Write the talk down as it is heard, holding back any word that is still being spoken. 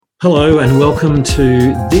Hello and welcome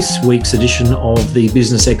to this week's edition of the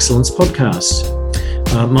Business Excellence Podcast.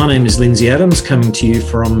 My name is Lindsay Adams, coming to you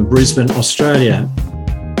from Brisbane, Australia.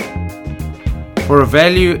 For a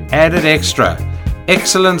value-added extra,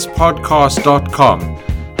 excellencepodcast.com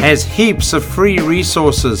has heaps of free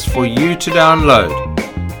resources for you to download.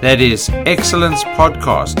 That is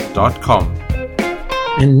excellencepodcast.com.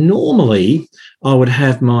 And normally I would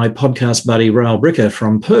have my podcast buddy Rael Bricker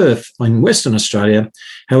from Perth in Western Australia.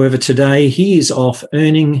 However, today he is off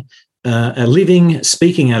earning a living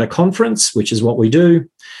speaking at a conference, which is what we do.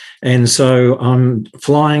 And so I'm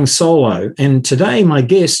flying solo. And today my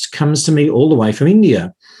guest comes to me all the way from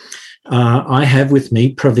India. I have with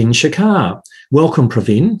me Praveen Shekhar. Welcome,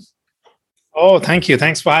 Praveen. Oh, thank you.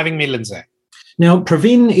 Thanks for having me, Lindsay. Now,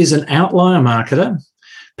 Praveen is an outlier marketer,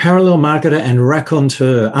 parallel marketer and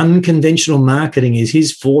raconteur. Unconventional marketing is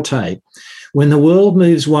his forte. When the world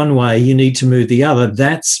moves one way, you need to move the other.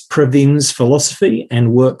 That's Praveen's philosophy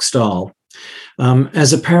and work style.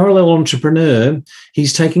 As a parallel entrepreneur,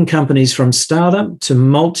 he's taken companies from startup to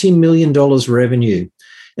multi-million dollars revenue.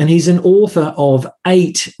 And he's an author of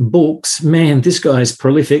 8 books. Man, this guy's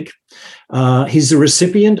prolific. He's the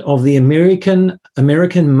recipient of the American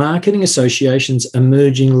Marketing Association's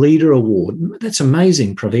Emerging Leader Award. That's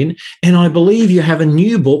amazing, Praveen. And I believe you have a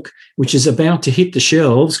new book which is about to hit the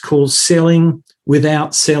shelves called Selling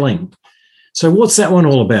Without Selling. So what's that one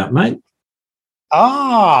all about, mate?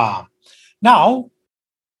 Now,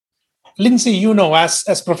 Lindsay, you know,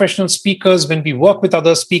 as professional speakers, when we work with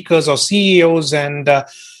other speakers or CEOs, and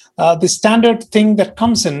the standard thing that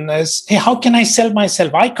comes in is, hey, how can I sell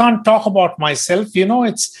myself? I can't talk about myself. You know,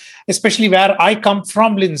 it's especially where I come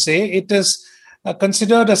from, Lindsay, it is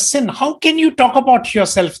considered a sin. How can you talk about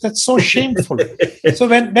yourself? That's so shameful. So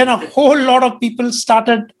when a whole lot of people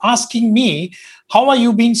started asking me, how are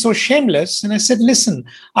you being so shameless? And I said, listen,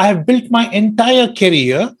 I have built my entire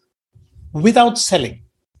career without selling.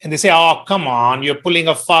 And they say, oh, come on, you're pulling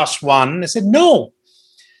a fast one. I said, no,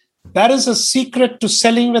 that is a secret to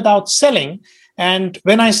selling without selling. And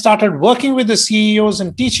when I started working with the CEOs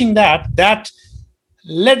and teaching that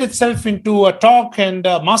led itself into a talk and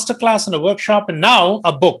a masterclass and a workshop, and now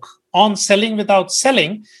a book on selling without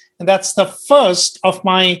selling. And that's the first of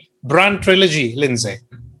my brand trilogy, Lindsay.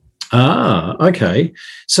 Okay.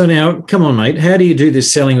 So now, come on, mate. How do you do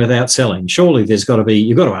this selling without selling? Surely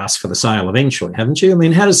you've got to ask for the sale eventually, haven't you? I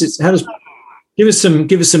mean, give us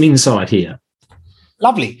some insight here.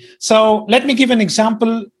 Lovely. So let me give an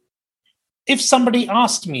example. If somebody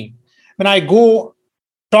asked me, when I go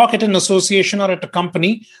talk at an association or at a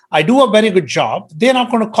company, I do a very good job. They're not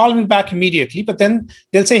going to call me back immediately, but then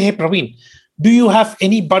they'll say, hey, Praveen, do you have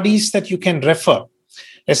any buddies that you can refer?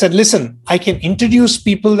 I said, listen, I can introduce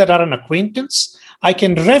people that are an acquaintance. I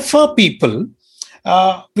can refer people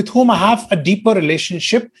with whom I have a deeper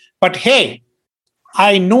relationship. But hey,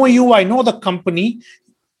 I know you, I know the company.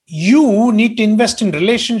 You need to invest in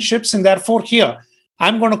relationships. And therefore, here,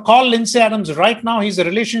 I'm going to call Lindsay Adams right now. He's a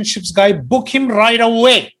relationships guy. Book him right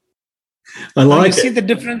away. I like it. You see the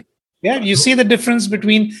difference? Yeah, you see the difference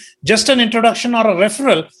between just an introduction or a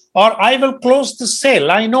referral, or I will close the sale.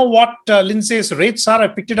 I know what Lindsay's rates are. I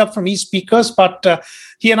picked it up from e-speakers, but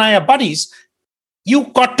he and I are buddies. You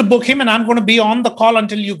got to book him, and I'm going to be on the call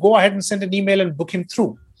until you go ahead and send an email and book him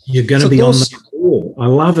through. You're going to be on the call. I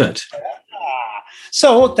love it.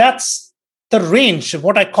 So that's the range of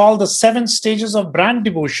what I call the 7 stages of brand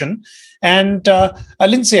devotion. And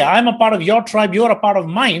Lindsay, I'm a part of your tribe. You're a part of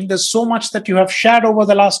mine. There's so much that you have shared over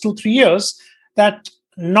the last 2-3 years that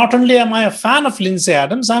not only am I a fan of Lindsay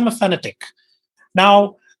Adams, I'm a fanatic.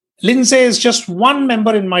 Now, Lindsay is just one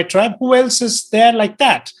member in my tribe. Who else is there like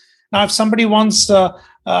that? Now, if somebody wants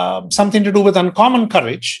something to do with Uncommon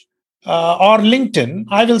Courage or LinkedIn,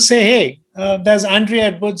 I will say, hey, there's Andrea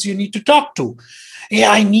Edwards you need to talk to. Hey,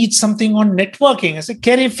 I need something on networking. I say,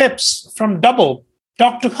 Kerry Phipps from Dubbo,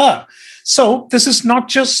 talk to her. So this is not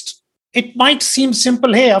just, it might seem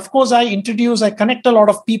simple. Hey, of course, I connect a lot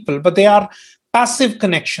of people, but they are passive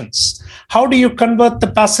connections. How do you convert the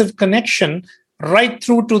passive connection right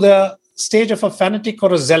through to the stage of a fanatic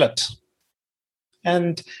or a zealot?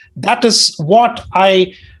 And that is what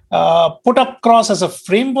I put across as a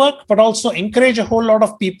framework, but also encourage a whole lot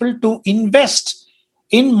of people to invest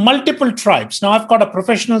in multiple tribes. Now, I've got a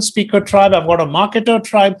professional speaker tribe. I've got a marketer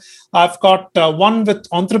tribe. I've got one with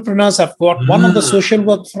entrepreneurs. I've got one on the social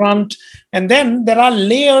work front. And then there are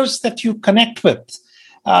layers that you connect with.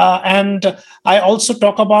 And I also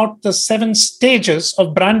talk about the 7 stages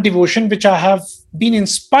of brand devotion, which I have been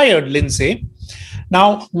inspired, Lindsay.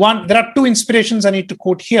 Now, there are 2 inspirations I need to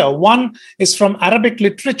quote here. One is from Arabic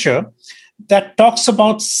literature. that talks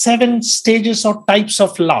about 7 stages or types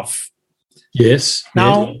of love. Yes.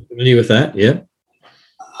 Now, I'm familiar with that. Yeah.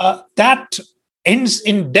 That ends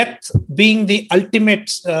in depth being the ultimate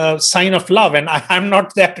sign of love. And I'm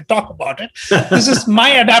not there to talk about it. This is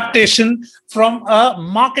my adaptation from a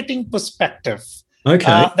marketing perspective.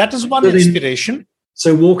 Okay. That is one inspiration.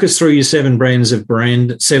 So walk us through your 7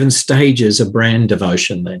 stages of brand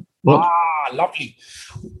devotion then. Lovely.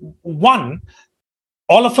 One,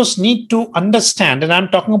 all of us need to understand, and I'm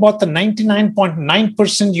talking about the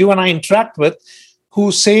 99.9% you and I interact with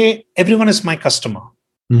who say everyone is my customer.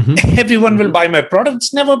 Mm-hmm. Everyone will buy my product.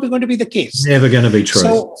 It's never going to be the case. Never going to be true.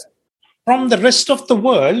 So from the rest of the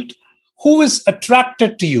world, who is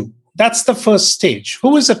attracted to you? That's the first stage.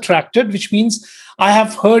 Who is attracted, which means I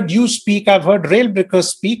have heard you speak. I've heard Railbreakers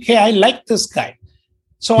speak. Hey, I like this guy.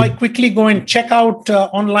 So I quickly go and check out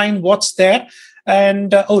online what's there.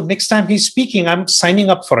 And next time he's speaking, I'm signing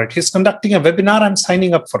up for it. He's conducting a webinar. I'm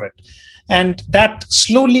signing up for it. And that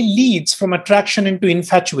slowly leads from attraction into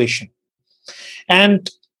infatuation. And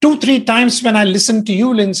 2-3 times when I listen to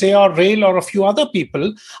you, Lindsay, or Rail, or a few other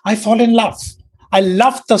people, I fall in love. I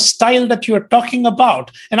love the style that you're talking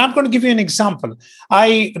about. And I'm going to give you an example.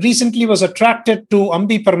 I recently was attracted to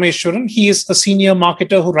Ambi Parameswaran. He is a senior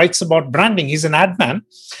marketer who writes about branding. He's an ad man.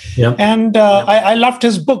 Yeah. And I loved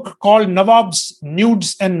his book called Nawab's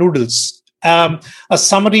Nudes and Noodles, a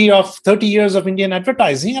summary of 30 years of Indian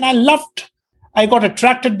advertising. And I got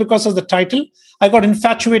attracted because of the title. I got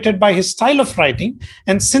infatuated by his style of writing.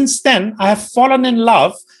 And since then, I have fallen in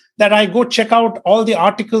love that I go check out all the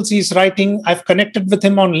articles he's writing. I've connected with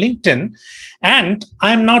him on LinkedIn. And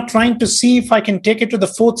I'm now trying to see if I can take it to the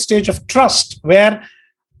 4th stage of trust, where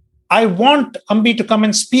I want Ambi to come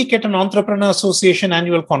and speak at an Entrepreneur Association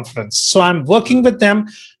annual conference. So I'm working with them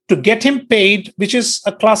to get him paid, which is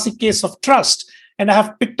a classic case of trust. And I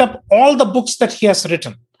have picked up all the books that he has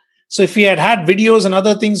written. So if he had videos and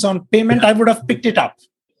other things on payment, I would have picked it up.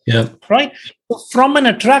 Yeah. Right. So from an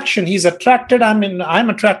attraction, he's attracted. I'm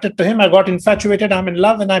attracted to him. I got infatuated. I'm in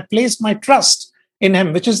love, and I placed my trust in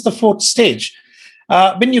him, which is the 4th stage.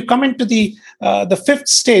 When you come into the 5th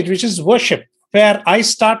stage, which is worship, where I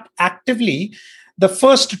start actively, the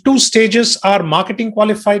first 2 stages are marketing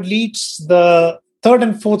qualified leads. The 3rd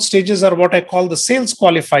and 4th stages are what I call the sales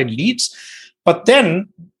qualified leads. But then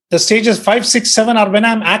the stages 5, 6, 7 are when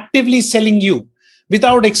I'm actively selling you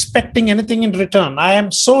without expecting anything in return. I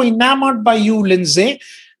am so enamored by you, Lindsay,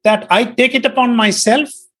 that I take it upon myself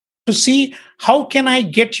to see how can I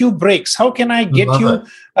get you breaks? How can I get you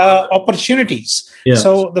opportunities? Yeah.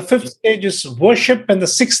 So the 5th stage is worship, and the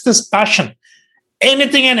 6th is passion.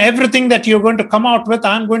 Anything and everything that you're going to come out with,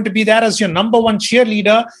 I'm going to be there as your number 1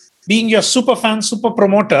 cheerleader, being your super fan, super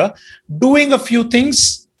promoter, doing a few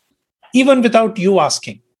things even without you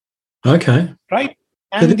asking. Okay. Right?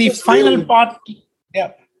 And the final part,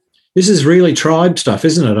 yeah. This is really tribe stuff,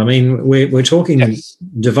 isn't it? I mean, we're talking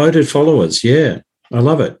devoted followers. Yeah, I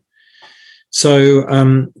love it.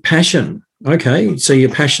 So passion. Okay, so you're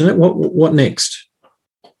passionate. What next?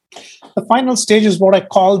 The final stage is what I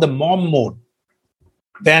call the mom mode.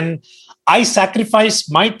 Then I sacrifice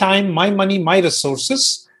my time, my money, my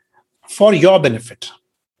resources for your benefit.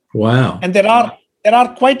 Wow. And there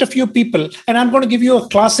are quite a few people, and I'm going to give you a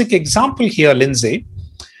classic example here, Lindsay.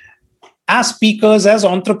 As speakers, as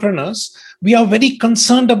entrepreneurs, we are very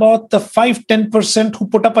concerned about the 5-10% who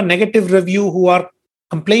put up a negative review, who are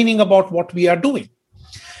complaining about what we are doing.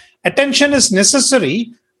 Attention is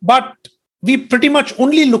necessary, but we pretty much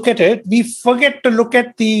only look at it. We forget to look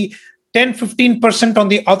at the 10-15% on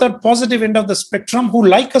the other positive end of the spectrum who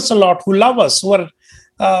like us a lot, who love us, who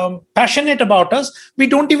are passionate about us. We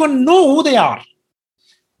don't even know who they are.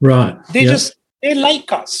 Right. They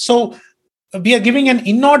like us. So we are giving an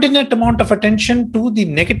inordinate amount of attention to the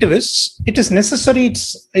negativists. It is necessary.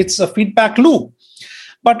 It's a feedback loop.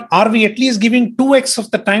 But are we at least giving 2x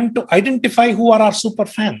of the time to identify who are our super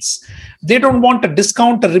fans? They don't want a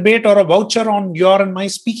discount, a rebate, or a voucher on your and my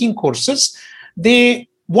speaking courses. They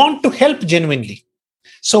want to help genuinely.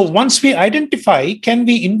 So once we identify, can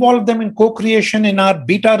we involve them in co-creation in our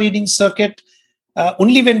beta reading circuit?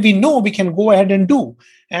 Only when we know, we can go ahead and do.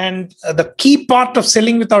 And the key part of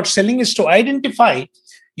selling without selling is to identify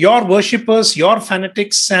your worshippers, your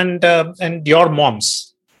fanatics, and your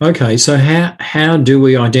moms. Okay, so how do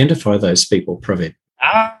we identify those people, Praveen?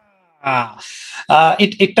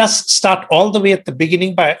 It does start all the way at the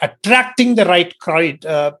beginning by attracting the right crowd,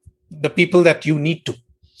 the people that you need to.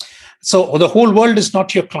 So the whole world is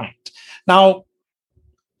not your client. Now,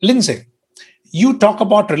 Lindsay, you talk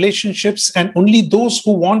about relationships, and only those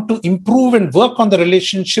who want to improve and work on the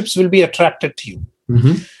relationships will be attracted to you.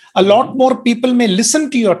 Mm-hmm. A lot more people may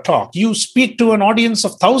listen to your talk. You speak to an audience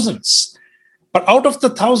of thousands, but out of the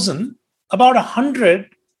 1,000, about 100,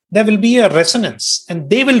 there will be a resonance, and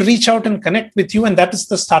they will reach out and connect with you, and that is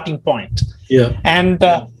the starting point. Yeah.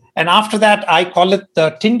 And after that, I call it the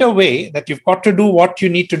Tinder way, that you've got to do what you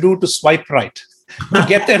need to do to swipe right to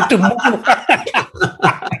get them to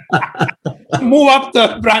move up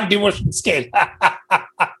the brand devotion scale.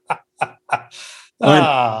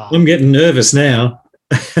 I'm getting nervous now.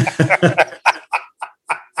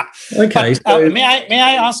 Okay. But, may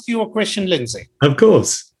I ask you a question, Lindsay? Of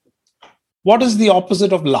course. What is the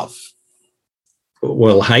opposite of love?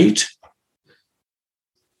 Well, hate.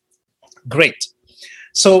 Great.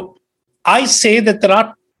 So I say that there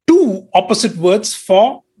are two opposite words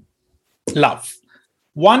for love.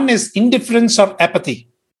 One is indifference or apathy,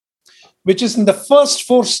 which is in the first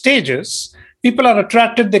 4 stages. People are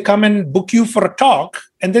attracted, they come and book you for a talk,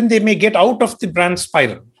 and then they may get out of the brand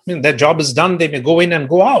spiral. I mean, their job is done, they may go in and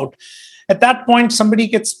go out. At that point, somebody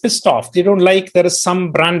gets pissed off. They don't like, there is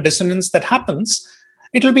some brand dissonance that happens.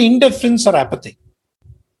 It will be indifference or apathy.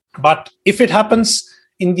 But if it happens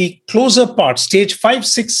in the closer part, stage 5,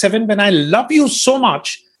 6, 7, when I love you so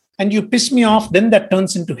much and you piss me off, then that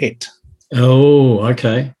turns into hate. Oh,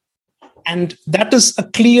 okay. And that is a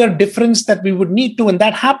clear difference that we would need to. And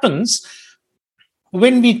that happens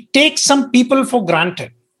when we take some people for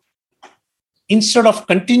granted. Instead of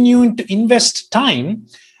continuing to invest time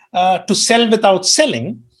to sell without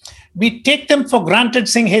selling, we take them for granted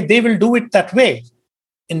saying, hey, they will do it that way.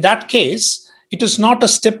 In that case, it is not a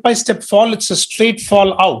step-by-step fall, it's a straight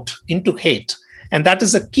fall out into hate. And that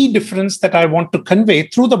is a key difference that I want to convey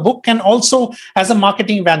through the book and also as a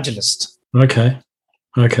marketing evangelist. Okay.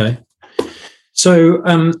 So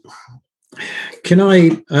can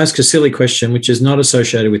I ask a silly question, which is not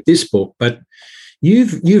associated with this book, but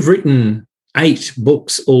you've written 8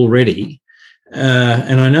 books already.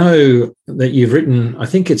 And I know that you've written, I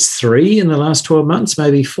think it's 3 in the last 12 months,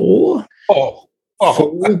 maybe 4. Oh.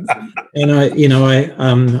 4. And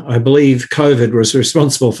I believe COVID was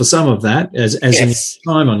responsible for some of that, as yes.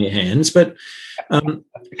 In time on your hands. But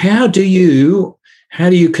how do you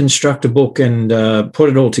construct a book and put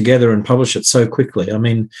it all together and publish it so quickly? I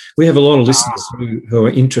mean, we have a lot of listeners who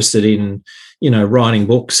are interested in, writing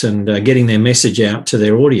books and getting their message out to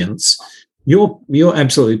their audience. You're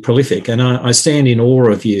absolutely prolific, and I stand in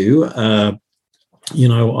awe of you. I'm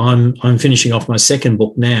finishing off my second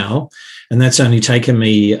book now, and that's only taken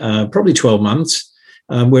me probably 12 months,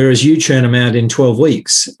 whereas you churn them out in 12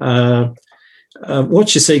 weeks.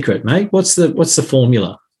 What's your secret, mate? What's the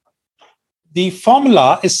formula? The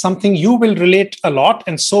formula is something you will relate a lot,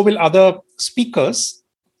 and so will other speakers,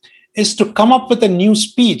 is to come up with a new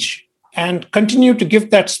speech and continue to give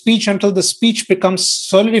that speech until the speech becomes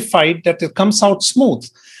solidified, that it comes out smooth.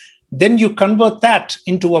 Then you convert that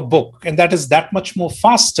into a book, and that is that much more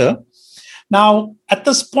faster. Now, at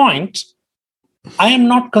this point, I am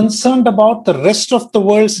not concerned about the rest of the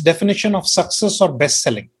world's definition of success or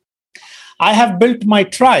best-selling. I have built my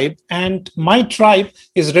tribe, and my tribe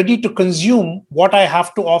is ready to consume what I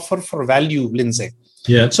have to offer for value, Lindsay.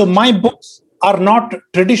 Yeah. So my books are not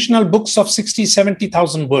traditional books of 60,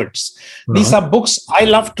 70,000 words. Uh-huh. These are books I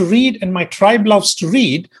love to read and my tribe loves to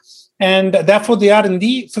read. And therefore, they are in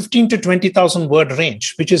the 15 to 20,000 word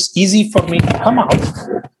range, which is easy for me to come out.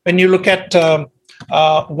 When you look at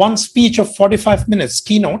one speech of 45 minutes,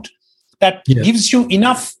 keynote, that gives you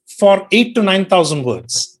enough for 8 to 9,000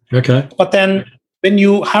 words. Okay. But then when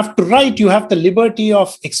you have to write, you have the liberty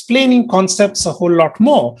of explaining concepts a whole lot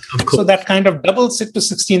more. So that kind of doubles it to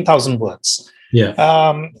 16,000 words. Yeah.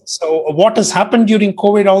 So what has happened during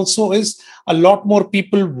COVID also is a lot more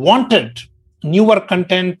people wanted newer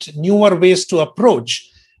content, newer ways to approach.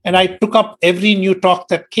 And I took up every new talk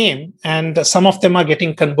that came, and some of them are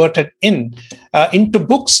getting converted into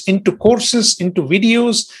books, into courses, into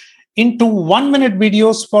videos, into 1-minute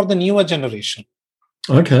videos for the newer generation.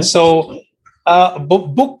 Okay. So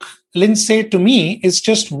book, Lindsay, to me, is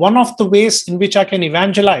just one of the ways in which I can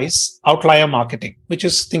evangelize outlier marketing, which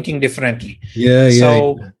is thinking differently. Yeah.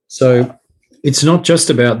 So it's not just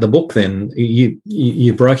about the book then.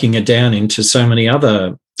 You're breaking it down into so many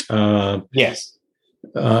other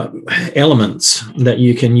elements that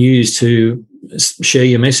you can use to share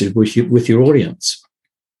your message with your audience.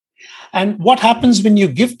 And what happens when you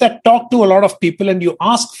give that talk to a lot of people and you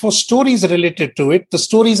ask for stories related to it, the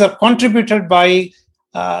stories are contributed by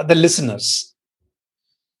the listeners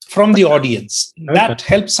from the audience. That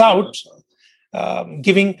helps out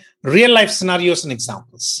giving real life scenarios and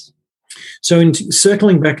examples. So,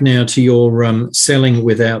 circling back now to your selling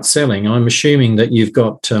without selling, I'm assuming that you've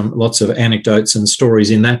got lots of anecdotes and stories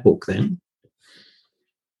in that book then.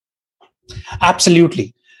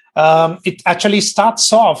 Absolutely. It actually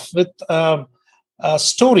starts off with a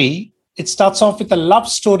story. It starts off with a love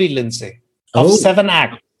story, Lindsay, of 7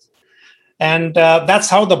 acts. And that's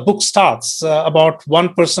how the book starts, about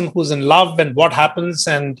one person who's in love and what happens.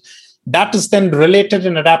 And that is then related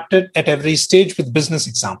and adapted at every stage with business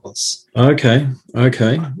examples. Okay.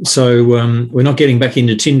 So we're not getting back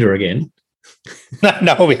into Tinder again.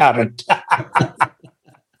 No, we haven't.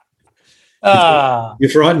 You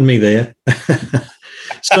frightened me there.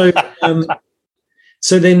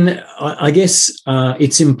 So then I guess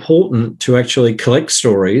it's important to actually collect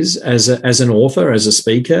stories as an author, as a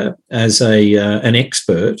speaker, as an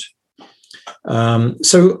expert.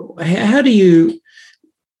 So how do you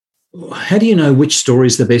know which story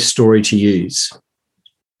is the best story to use?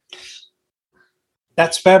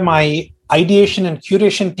 That's where my ideation and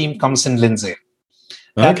curation team comes in, Lindsay.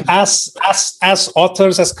 Okay. That as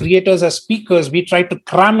authors, as creators, as speakers, we try to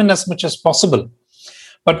cram in as much as possible.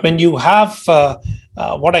 But when you have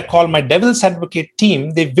what I call my devil's advocate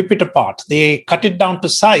team, they whip it apart. They cut it down to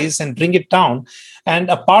size and bring it down. And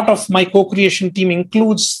a part of my co-creation team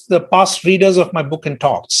includes the past readers of my book and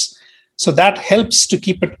talks. So that helps to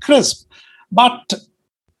keep it crisp. But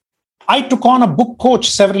I took on a book coach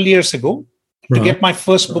several years ago to get my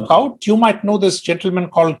first book out. You might know this gentleman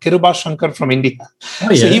called Kiruba Shankar from India.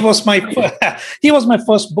 Oh, yeah. So he was my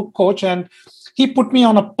first book coach, and he put me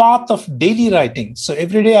on a path of daily writing. So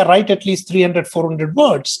every day I write at least 300, 400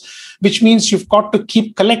 words, which means you've got to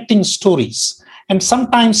keep collecting stories. And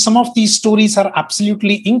sometimes some of these stories are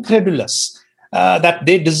absolutely incredulous, that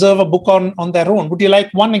they deserve a book on their own. Would you like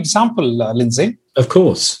one example, Lindsay? Of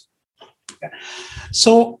course.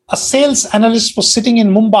 So a sales analyst was sitting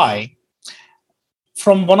in Mumbai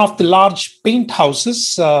from one of the large paint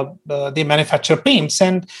houses. They manufacture paints,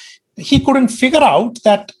 and he couldn't figure out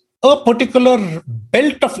that a particular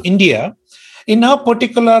belt of India, in a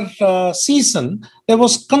particular season, there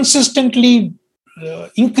was consistently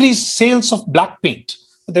increased sales of black paint.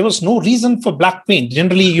 There was no reason for black paint.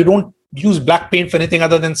 Generally, you don't use black paint for anything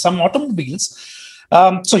other than some automobiles.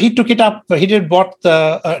 So he took it up. He did what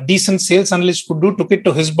a decent sales analyst could do, took it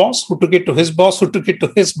to his boss, who took it to his boss, who took it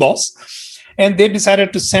to his boss. And they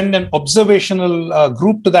decided to send an observational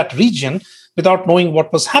group to that region without knowing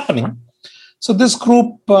what was happening. So this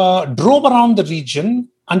group drove around the region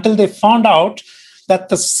until they found out that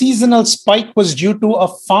the seasonal spike was due to a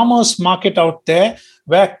farmer's market out there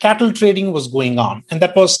where cattle trading was going on. And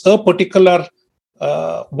that was a particular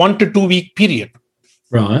 1 to 2 week period.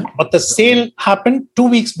 Right. But the sale happened 2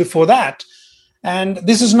 weeks before that. And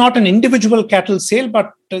this is not an individual cattle sale,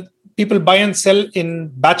 but people buy and sell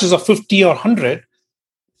in batches of 50 or 100.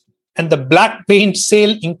 And the black paint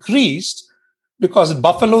sale increased because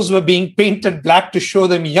buffaloes were being painted black to show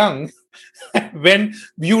them young when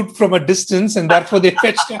viewed from a distance, and therefore they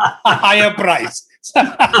fetched a higher price.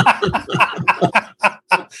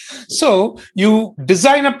 So you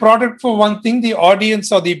design a product for one thing, the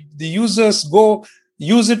audience or the users go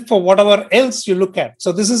use it for whatever else you look at.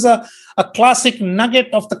 So this is a classic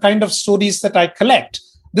nugget of the kind of stories that I collect.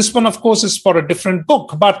 This one, of course, is for a different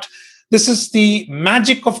book, but this is the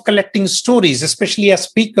magic of collecting stories, especially as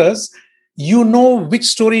speakers. You know which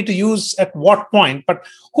story to use at what point, but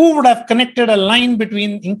who would have connected a line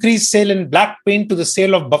between increased sale in black paint to the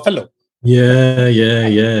sale of buffalo? Yeah.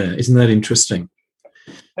 Isn't that interesting?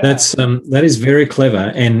 Yeah. That is very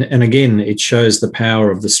clever, and again, it shows the power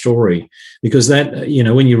of the story, because that,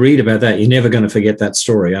 when you read about that, you're never going to forget that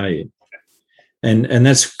story, are you? And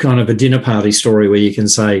that's kind of a dinner party story where you can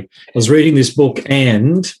say, I was reading this book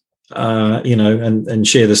and and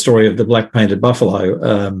share the story of the black painted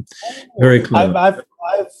buffalo. Very clever.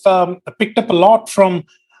 I've picked up a lot from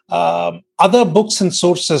other books and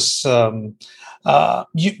sources.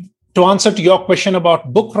 To answer to your question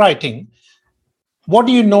about book writing, what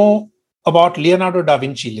do you know about Leonardo da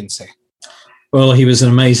Vinci, Lindsay? Well, he was an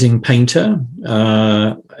amazing painter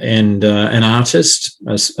and an artist,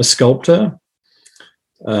 a sculptor.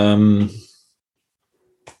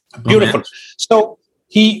 Beautiful. So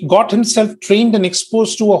he got himself trained and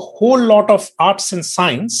exposed to a whole lot of arts and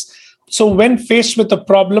science. So when faced with a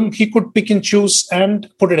problem, he could pick and choose and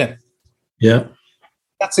put it in. Yeah.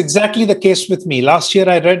 That's exactly the case with me. Last year,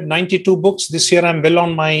 I read 92 books. This year, I'm well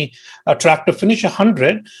on my track to finish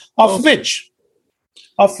 100, of which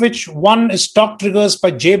one is Stock Triggers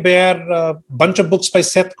by Jay Baer, a bunch of books by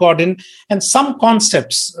Seth Godin, and some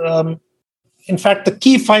concepts in fact, the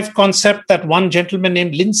key 5 concept that one gentleman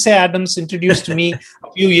named Lindsay Adams introduced to me a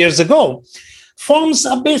few years ago, forms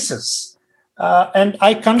a basis. And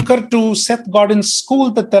I concur to Seth Godin's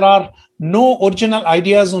school that there are no original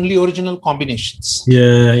ideas, only original combinations.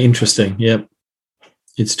 Yeah, interesting. Yep.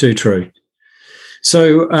 It's too true.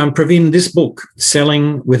 So, Pravin, this book,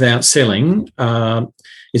 Selling Without Selling,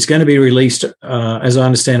 it's going to be released, as I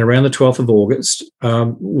understand, around the 12th of August.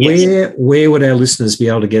 Yes. Where would our listeners be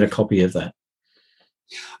able to get a copy of that?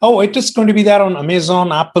 Oh, it is going to be there on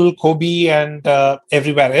Amazon, Apple, Kobe, and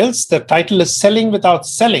everywhere else. The title is Selling Without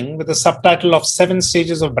Selling, with a subtitle of 7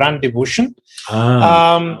 Stages of Brand Devotion.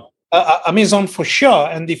 Amazon for sure.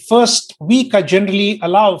 And the first week I generally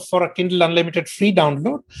allow for a Kindle Unlimited free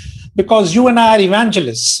download, because you and I are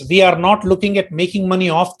evangelists. We are not looking at making money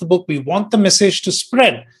off the book. We want the message to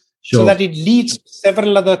spread so that it leads to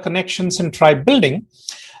several other connections in tribe building.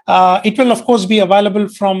 It will, of course, be available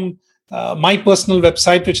from my personal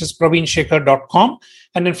website, which is pravinsekhar.com.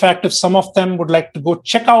 And in fact, if some of them would like to go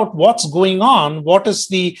check out what's going on, what is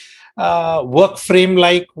the work frame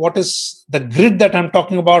like, what is the grid that I'm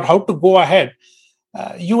talking about, how to go ahead.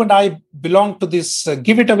 You and I belong to this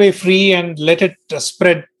give it away free and let it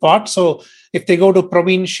spread part. So if they go to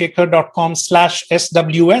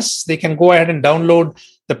pravinsekhar.com/SWS, they can go ahead and download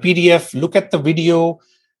the PDF, look at the video,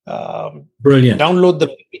 brilliant, download the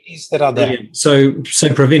PPTs that are there. So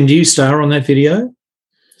Pravin, do you star on that video?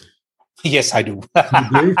 Yes, I do.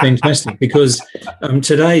 You do? Fantastic. Because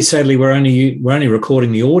today, sadly, we're only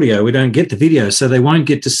recording the audio. We don't get the video, so they won't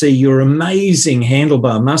get to see your amazing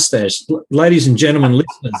handlebar mustache. Ladies and gentlemen,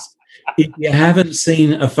 listeners, if you haven't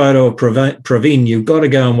seen a photo of Pravin, you've got to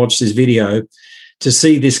go and watch this video to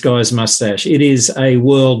see this guy's mustache. It is a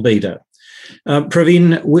world beater.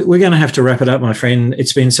 Pravin, we're going to have to wrap it up, my friend.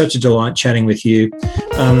 It's been such a delight chatting with you.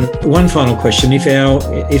 One final question. If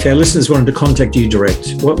our listeners wanted to contact you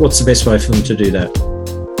direct, what's the best way for them to do that?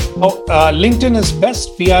 LinkedIn is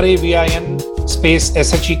best, PRAVIN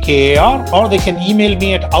 _SHEKAR, or they can email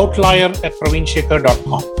me at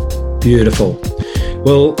outlier@pravinsekhar.com. Beautiful.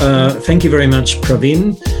 Well, thank you very much,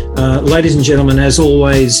 Pravin. Ladies and gentlemen, as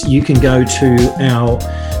always, you can go to our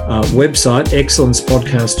website,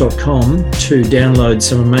 excellencepodcast.com, to download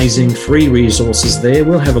some amazing free resources there.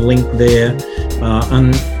 We'll have a link there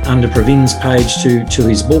under Pravin's page to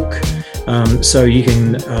his book. So you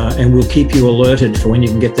can, and we'll keep you alerted for when you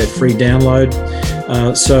can get that free download.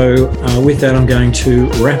 So with that, I'm going to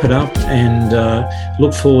wrap it up and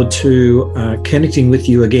look forward to connecting with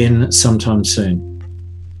you again sometime soon.